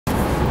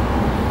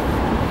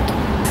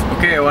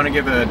Okay, I want to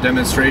give a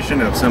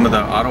demonstration of some of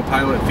the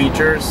autopilot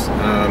features.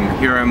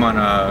 Here I'm on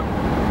a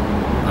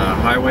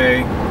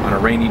highway on a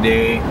rainy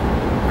day.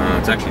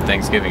 It's actually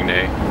Thanksgiving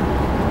Day,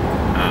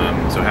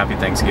 so happy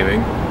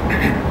Thanksgiving.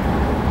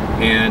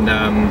 And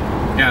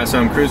yeah, so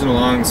I'm cruising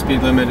along.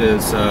 Speed limit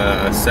is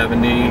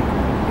 70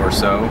 or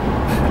so.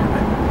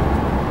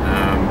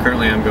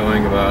 Currently I'm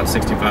going about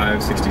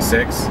 65,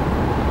 66.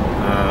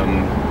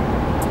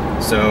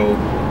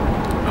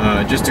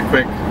 Just a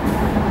quick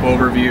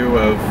overview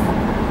of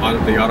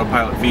the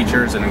autopilot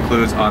features. It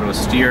includes auto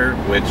steer,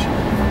 which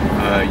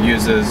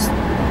uses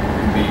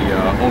the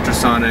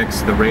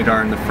ultrasonics, the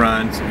radar in the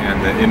front, and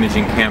the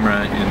imaging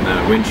camera in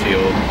the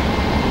windshield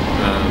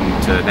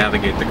to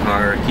navigate the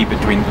car, keep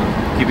between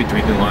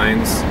the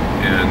lines,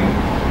 and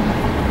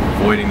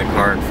avoiding the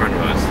car in front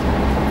of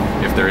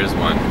us, if there is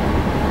one.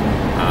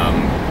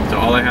 So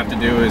all I have to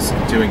do is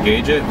to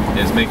engage it,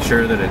 is make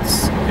sure that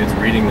it's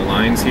reading the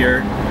lines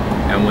here,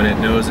 and when it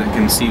knows it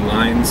can see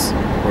lines,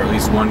 or at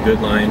least one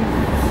good line,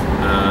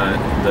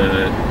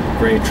 the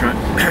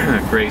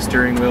gray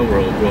steering wheel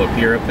will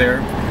appear up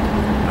there.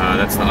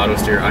 That's the auto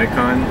steer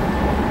icon,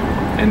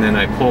 and then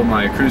I pull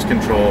my cruise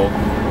control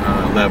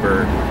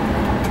lever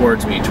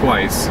towards me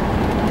twice.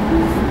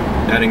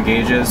 That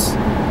engages.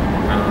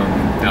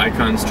 The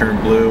icons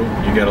turn blue.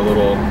 You get a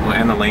little,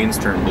 and the lanes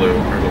turn blue,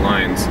 or the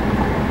lines.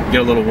 You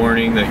get a little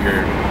warning that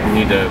you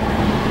need to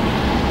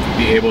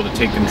be able to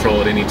take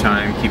control at any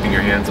time, keeping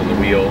your hands on the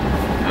wheel.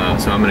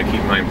 So I'm going to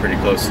keep mine pretty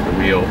close to the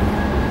wheel.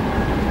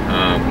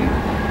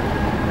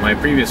 My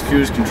previous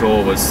cruise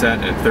control was set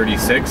at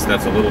 36.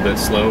 That's a little bit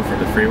slow for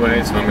the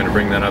freeway, so I'm going to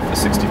bring that up to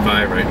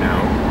 65 right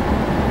now.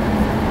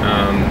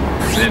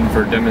 Then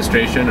for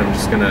demonstration, I'm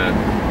just going to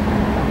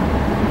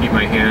keep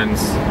my hands,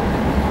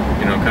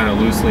 kind of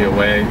loosely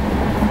away,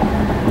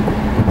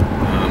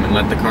 and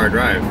let the car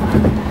drive.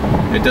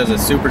 It does a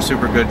super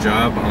good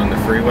job on the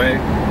freeway,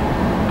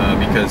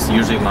 because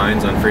usually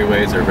lines on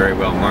freeways are very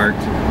well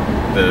marked.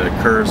 The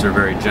curves are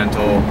very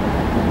gentle,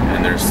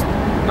 and there's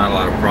not a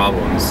lot of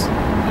problems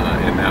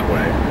in that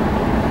way.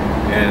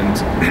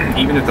 And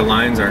even if the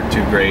lines aren't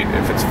too great,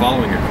 if it's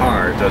following a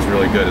car, it does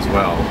really good as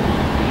well.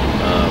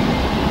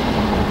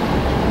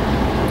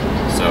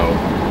 So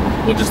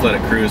we'll just let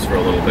it cruise for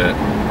a little bit.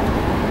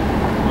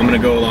 I'm going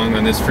to go along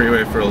on this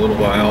freeway for a little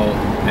while,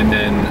 and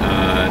then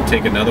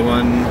take another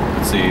one.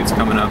 Let's see, it's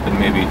coming up in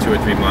maybe 2 or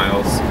 3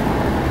 miles.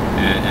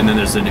 And then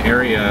there's an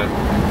area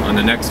on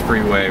the next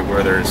freeway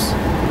where there's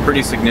a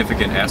pretty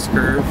significant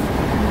S-curve,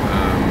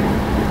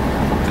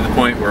 to the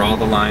point where all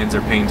the lines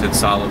are painted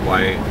solid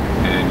white,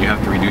 and you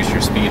have to reduce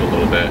your speed a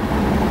little bit.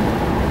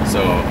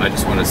 So I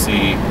just want to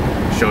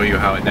show you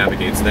how it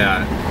navigates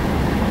that,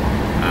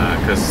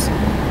 because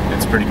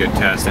it's a pretty good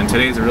test. And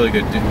today's a really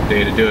good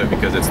day to do it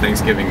because it's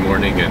Thanksgiving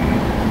morning,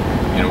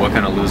 and what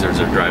kind of losers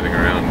are driving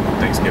around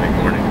Thanksgiving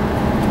morning.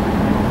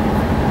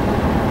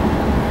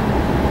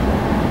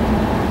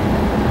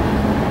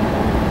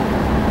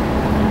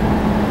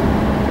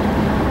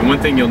 And one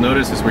thing you'll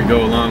notice as we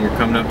go along, we're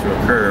coming up to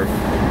a curve.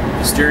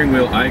 The steering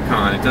wheel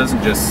icon, it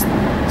doesn't just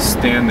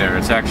stand there,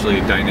 it's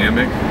actually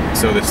dynamic.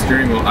 So the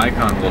steering wheel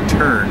icon will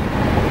turn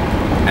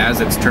as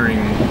it's turning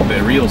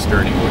the real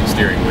steering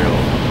wheel.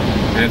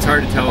 And it's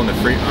hard to tell on the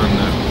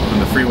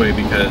freeway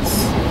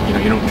because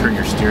you don't turn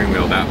your steering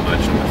wheel that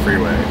much on the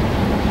freeway.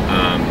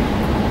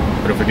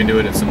 But if we can do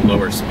it at some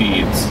lower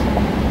speeds,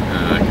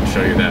 I can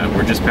show you that.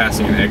 We're just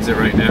passing an exit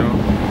right now.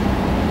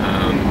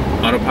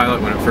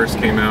 Autopilot, when it first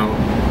came out,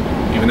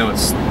 even though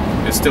it's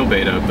still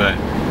beta, but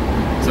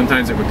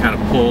sometimes it would kind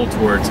of pull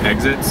towards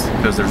exits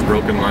because there's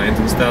broken lines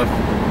and stuff.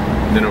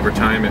 And then over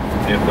time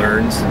it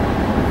learns.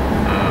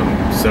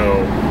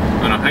 So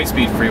on a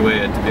high-speed freeway,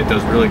 it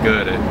does really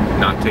good at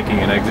not taking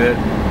an exit.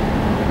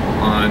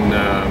 On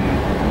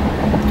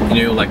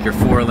like your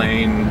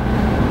 4-lane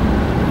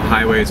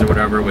highways or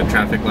whatever with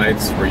traffic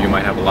lights where you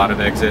might have a lot of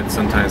exits,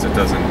 sometimes it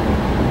doesn't.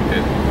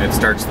 It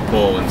starts to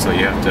pull, and so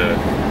you have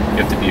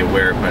to be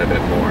aware quite a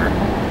bit more.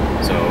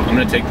 So I'm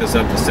going to take this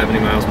up to 70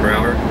 miles per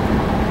hour.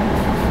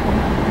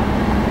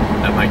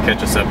 That might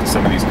catch us up to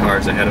some of these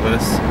cars ahead of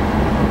us.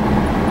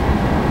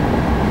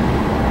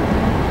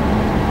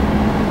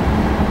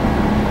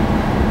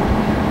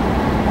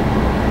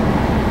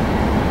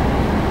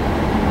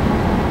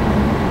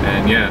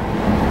 And yeah,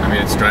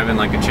 it's driving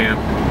like a champ.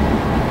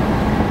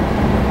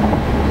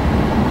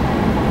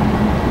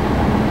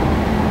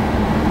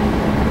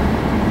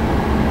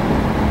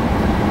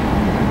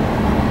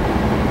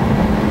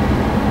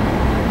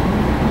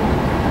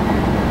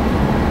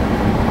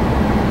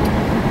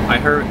 I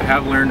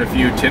have learned a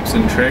few tips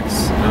and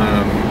tricks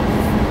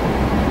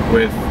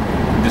with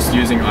just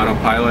using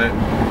autopilot.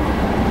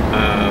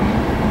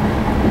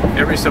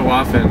 Every so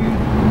often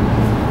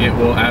it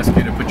will ask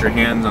you to put your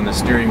hands on the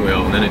steering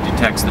wheel, and then it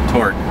detects the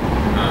torque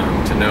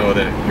to know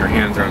that your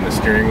hands are on the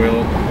steering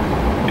wheel.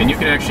 And you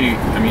can actually,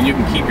 you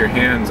can keep your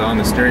hands on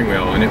the steering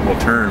wheel and it will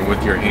turn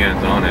with your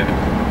hands on it.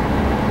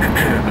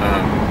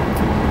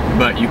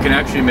 But you can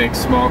actually make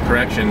small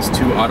corrections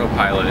to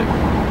autopilot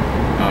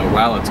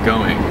while it's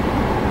going.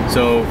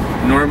 So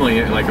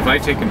normally, like if I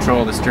take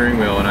control of the steering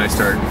wheel and I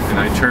turn,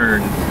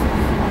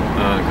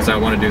 because I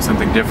want to do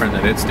something different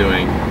than it's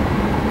doing,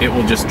 it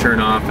will just turn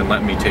off and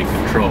let me take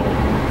control.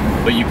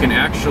 But you can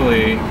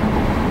actually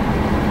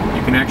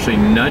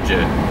nudge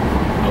it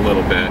a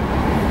little bit.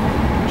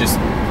 Just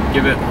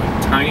give it a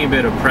tiny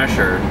bit of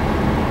pressure,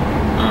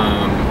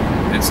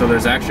 and so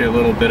there's actually a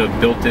little bit of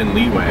built-in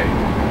leeway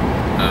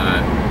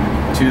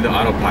to the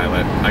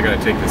autopilot. I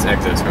gotta take this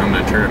exit, so I'm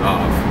gonna turn it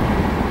off.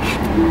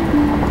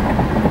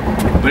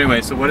 But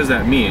anyway, so what does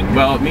that mean?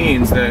 Well, it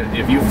means that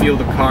if you feel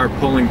the car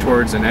pulling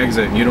towards an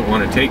exit and you don't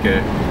want to take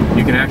it,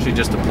 you can actually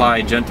just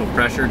apply gentle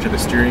pressure to the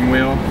steering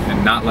wheel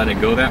and not let it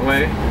go that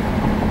way.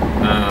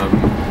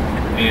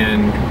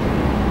 And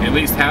at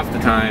least half the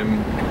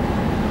time,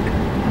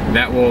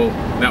 that will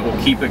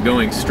keep it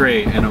going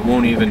straight, and it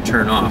won't even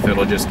turn off.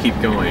 It'll just keep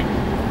going.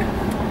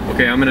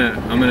 Okay, I'm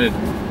gonna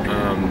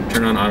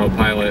turn on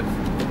autopilot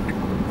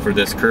for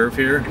this curve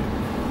here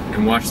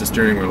and watch the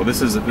steering wheel.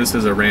 This is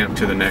a ramp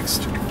to the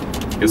next.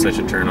 I guess I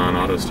should turn on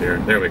auto steer.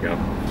 There we go.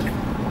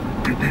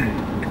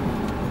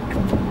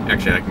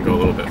 Actually, I can go a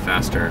little bit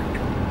faster.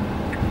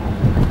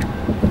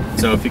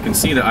 So if you can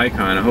see the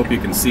icon, I hope you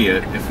can see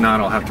it. If not,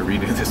 I'll have to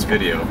redo this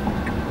video.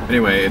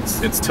 Anyway,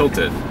 it's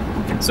tilted.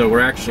 So you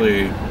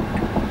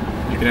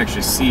can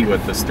actually see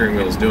what the steering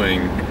wheel is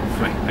doing.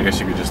 I guess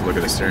you could just look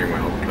at the steering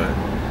wheel, but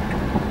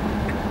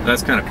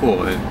that's kind of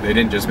cool. They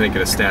didn't just make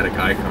it a static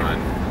icon.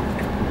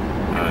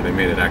 They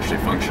made it actually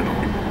functional.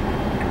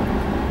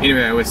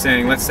 Anyway, I was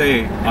saying, let's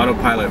say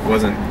autopilot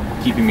wasn't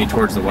keeping me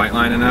towards the white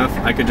line enough.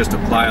 I could just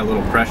apply a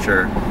little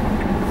pressure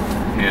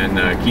and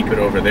keep it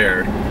over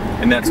there.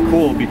 And that's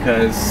cool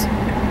because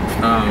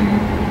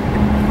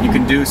you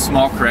can do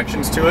small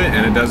corrections to it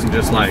and it doesn't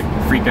just like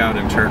freak out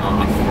and turn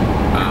off.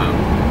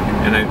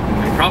 And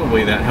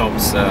probably that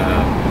helps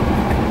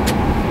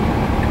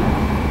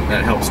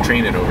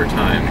train it over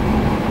time.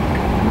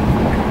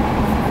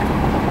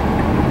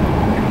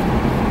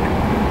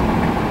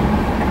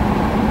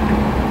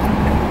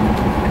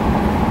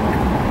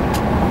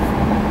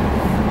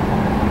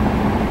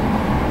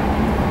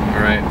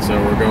 Alright, so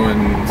we're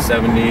going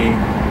 70.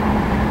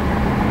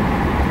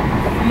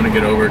 I'm going to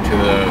get over to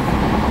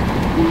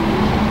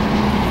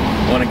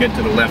I want to get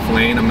to the left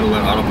lane. I'm going to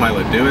let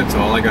autopilot do it, so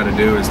all I got to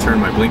do is turn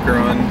my blinker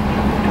on,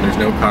 and there's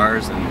no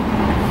cars, and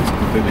it's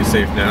completely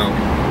safe now.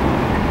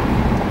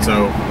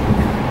 So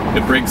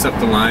it breaks up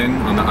the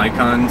line on the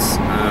icons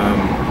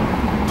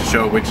to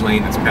show which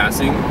lane it's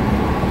passing.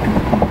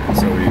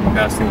 So we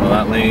passed into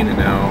that lane, and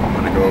now I'm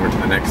going to go over to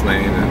the next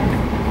lane, and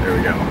there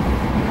we go.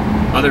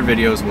 Other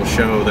videos will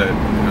show that,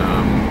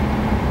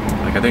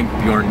 like I think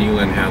Bjorn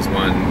Nealon has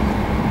one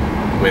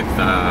with,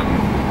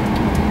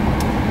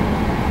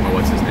 oh,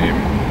 what's his name?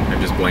 I'm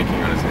just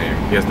blanking on his name.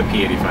 He has the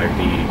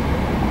P85D.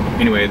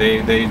 Anyway,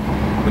 they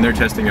when they're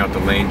testing out the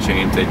lane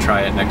change, they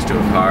try it next to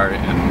a car,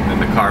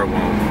 and the car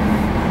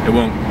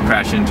won't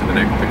crash into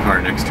the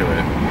car next to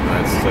it.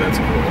 So that's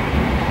cool.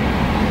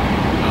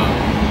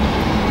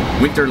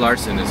 Winter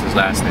Larson is his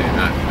last name.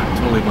 I'm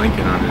totally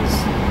blanking on his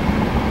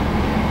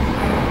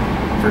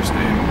first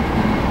name.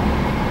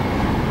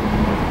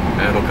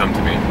 It'll come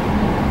to me.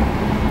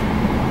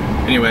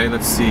 Anyway,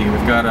 let's see.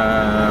 We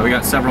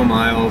got several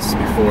miles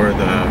before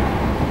the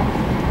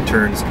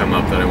turns come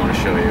up that I want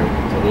to show you.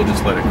 So we'll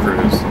just let it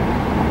cruise.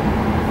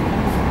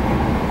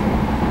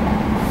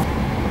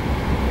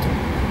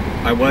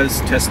 I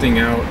was testing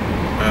out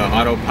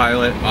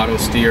autopilot, auto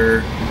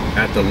steer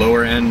at the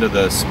lower end of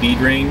the speed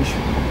range.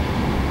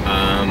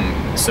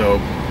 So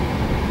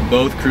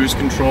both cruise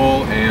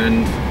control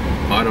and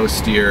auto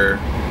steer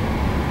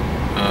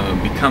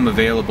become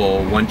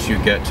available once you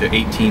get to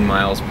 18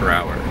 miles per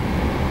hour.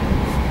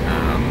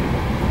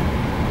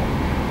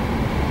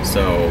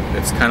 So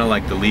it's kind of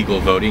like the legal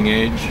voting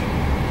age,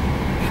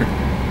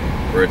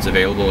 where it's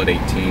available at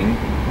 18.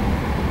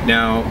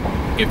 Now,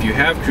 if you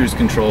have cruise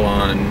control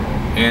on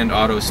and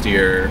auto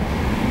steer,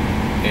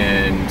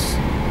 and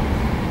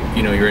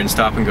you're in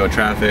stop and go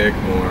traffic,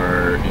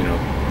 or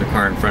the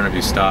car in front of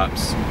you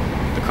stops,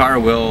 the car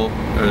will,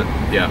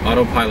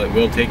 autopilot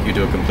will take you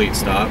to a complete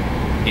stop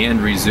and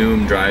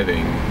resume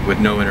driving with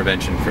no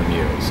intervention from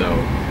you. So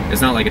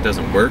it's not like it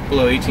doesn't work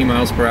below 18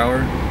 miles per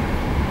hour,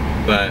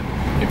 but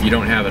if you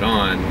don't have it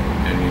on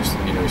and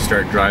you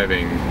start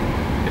driving,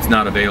 it's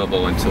not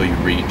available until you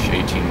reach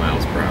 18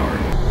 miles per hour.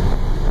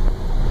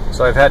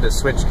 So I've had to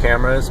switch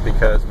cameras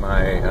because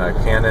my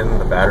Canon,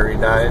 the battery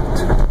died.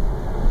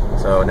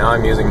 So now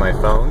I'm using my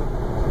phone,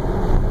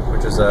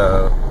 which is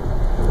a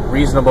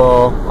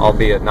reasonable,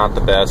 albeit not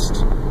the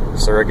best,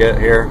 surrogate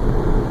here.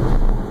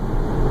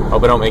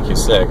 Hope it don't make you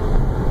sick.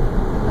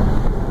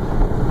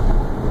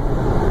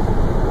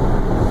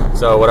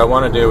 So what I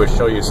want to do is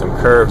show you some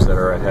curves that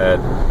are ahead.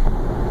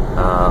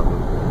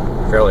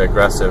 Fairly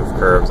aggressive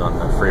curves on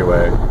the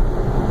freeway.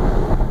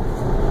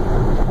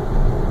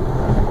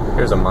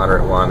 Here's a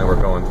moderate one that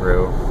we're going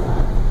through.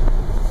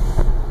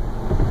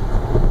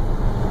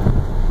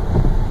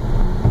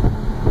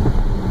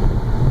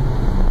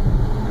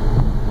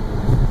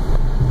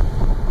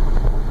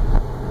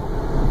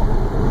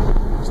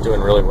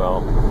 doing really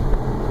well.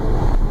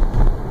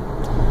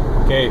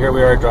 Okay, here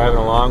we are driving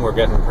along. We're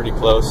getting pretty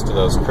close to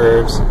those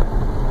curves.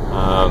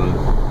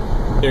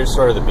 Here's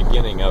sort of the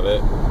beginning of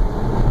it.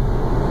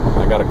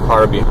 I got a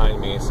car behind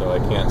me, so I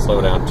can't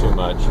slow down too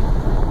much.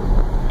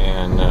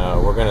 And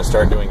we're going to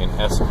start doing an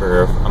S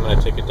curve. I'm going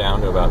to take it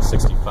down to about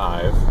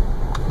 65.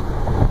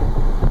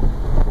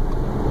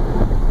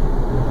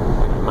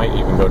 And I might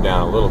even go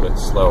down a little bit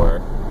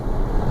slower.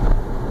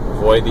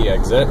 Avoid the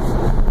exit.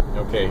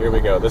 Okay, here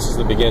we go. This is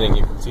the beginning.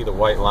 You can see the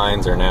white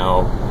lines are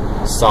now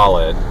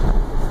solid.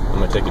 I'm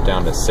going to take it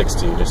down to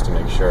 60 just to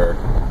make sure.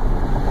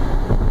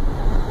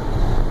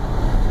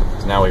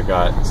 So now we've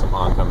got some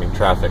oncoming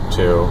traffic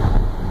too.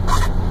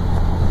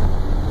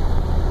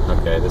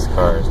 Okay, this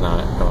car is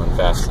not going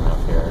fast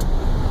enough here.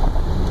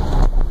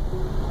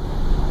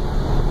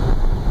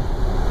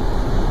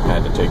 I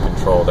had to take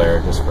control there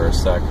just for a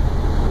sec.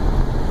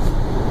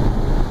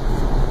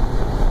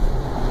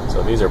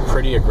 So these are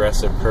pretty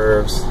aggressive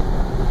curves.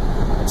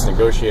 It's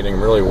negotiating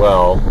really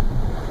well.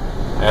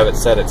 I have it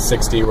set at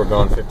 60, we're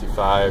going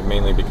 55,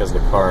 mainly because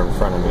of the car in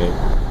front of me.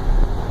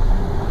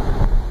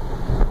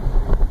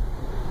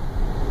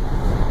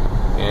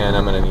 And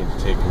I'm going to need to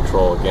take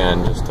control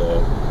again just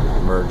to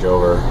merge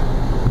over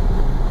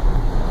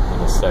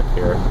in a sec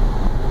here.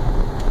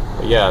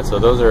 But yeah, so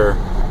those are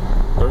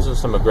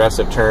some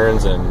aggressive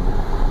turns, and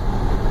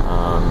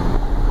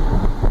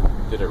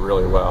did it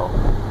really well.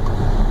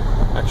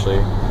 Actually,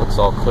 looks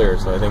all clear,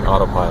 so I think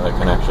autopilot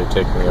can actually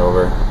take me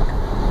over.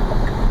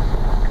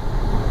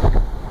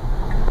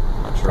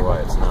 Not sure why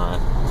it's not.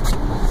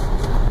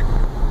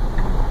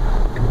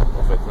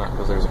 Hopefully it's not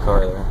because there's a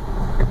car there.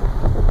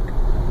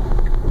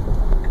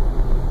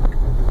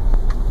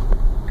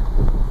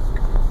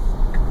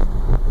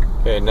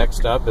 Okay,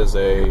 next up is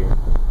a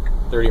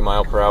 30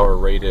 mile per hour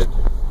rated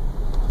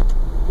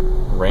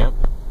ramp.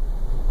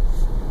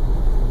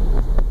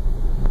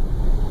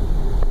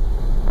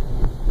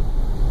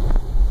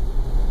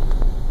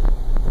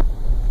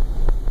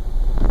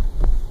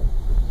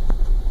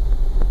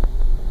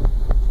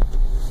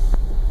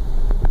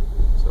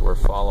 So we're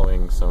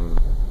following some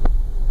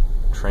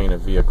train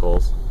of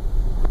vehicles.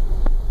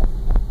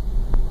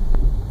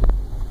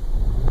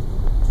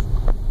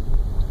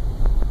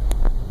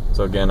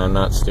 So again, I'm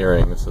not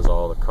steering, this is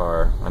all the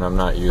car, and I'm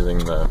not using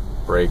the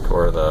brake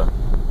or the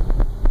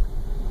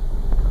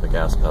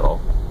gas pedal.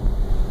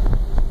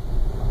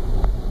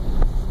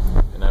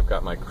 And I've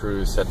got my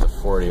cruise set to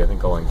 40. I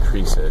think I'll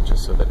increase it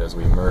just so that as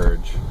we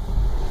merge,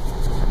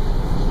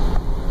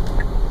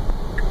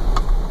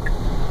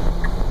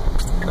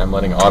 and I'm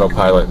letting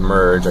autopilot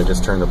merge. I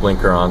just turned the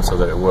blinker on so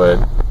that it would.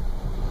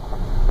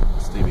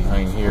 Stay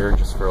behind here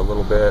just for a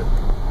little bit.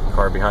 The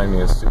car behind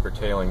me is super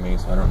tailing me,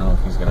 so I don't know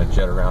if he's going to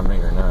jet around me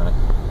or not.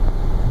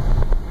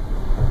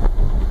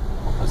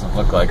 Doesn't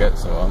look like it,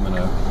 so I'm going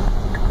to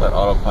let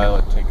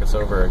autopilot take us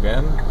over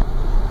again.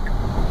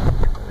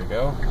 There we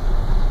go.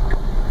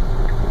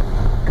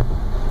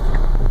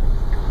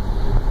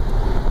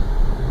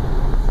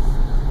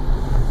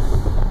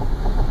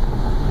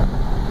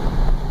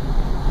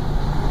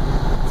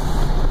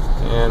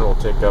 And we'll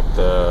take up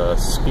the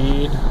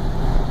speed.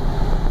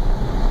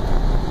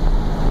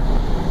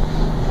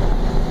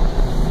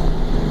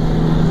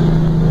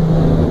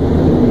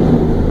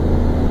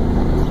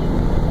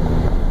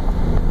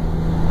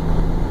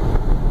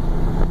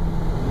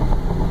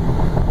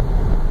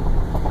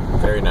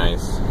 Very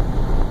nice.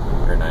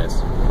 Very nice.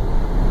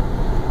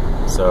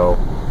 So,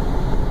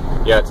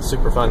 yeah, it's a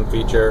super fun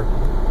feature.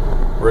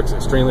 Works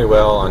extremely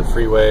well on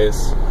freeways,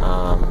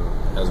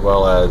 as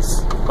well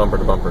as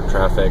bumper-to-bumper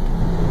traffic.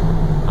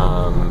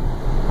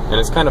 And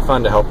it's kind of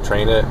fun to help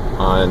train it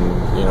on,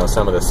 you know,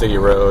 some of the city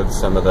roads,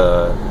 some of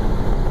the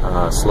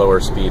slower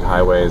speed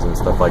highways and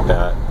stuff like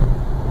that.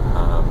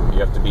 You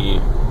have to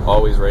be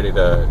always ready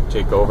to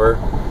take over,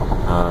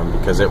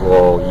 because it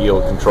will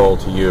yield control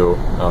to you.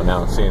 Oh,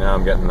 now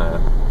I'm getting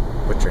the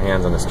put your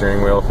hands on the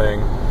steering wheel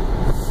thing.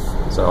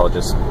 So I'll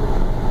just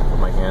put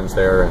my hands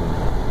there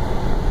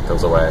and it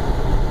goes away.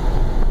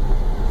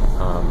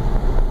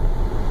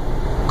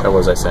 What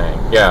was I saying?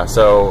 Yeah,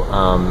 so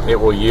it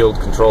will yield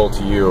control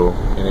to you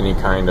in any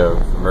kind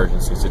of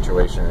emergency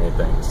situation or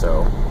anything,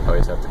 so you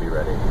always have to be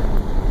ready.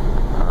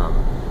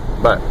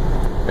 But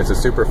it's a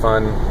super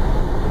fun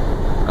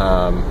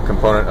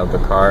component of the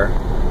car.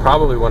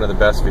 Probably one of the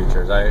best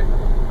features. I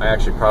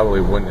actually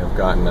probably wouldn't have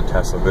gotten a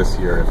Tesla this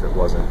year if it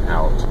wasn't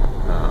out.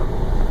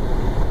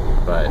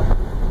 But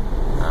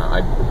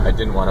I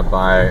didn't want to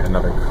buy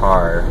another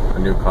car, a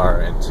new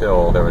car,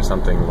 until there was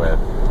something with,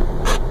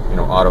 you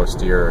know, auto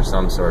steer or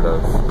some sort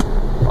of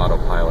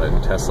autopilot,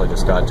 and Tesla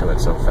just got to it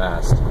so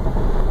fast.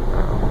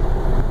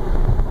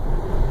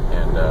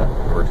 And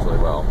it works really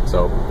well.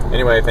 So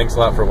anyway, thanks a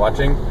lot for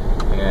watching,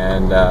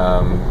 and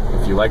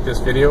if you like this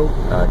video,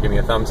 give me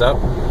a thumbs up,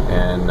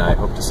 and I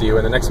hope to see you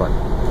in the next one.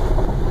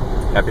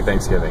 Happy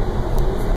Thanksgiving.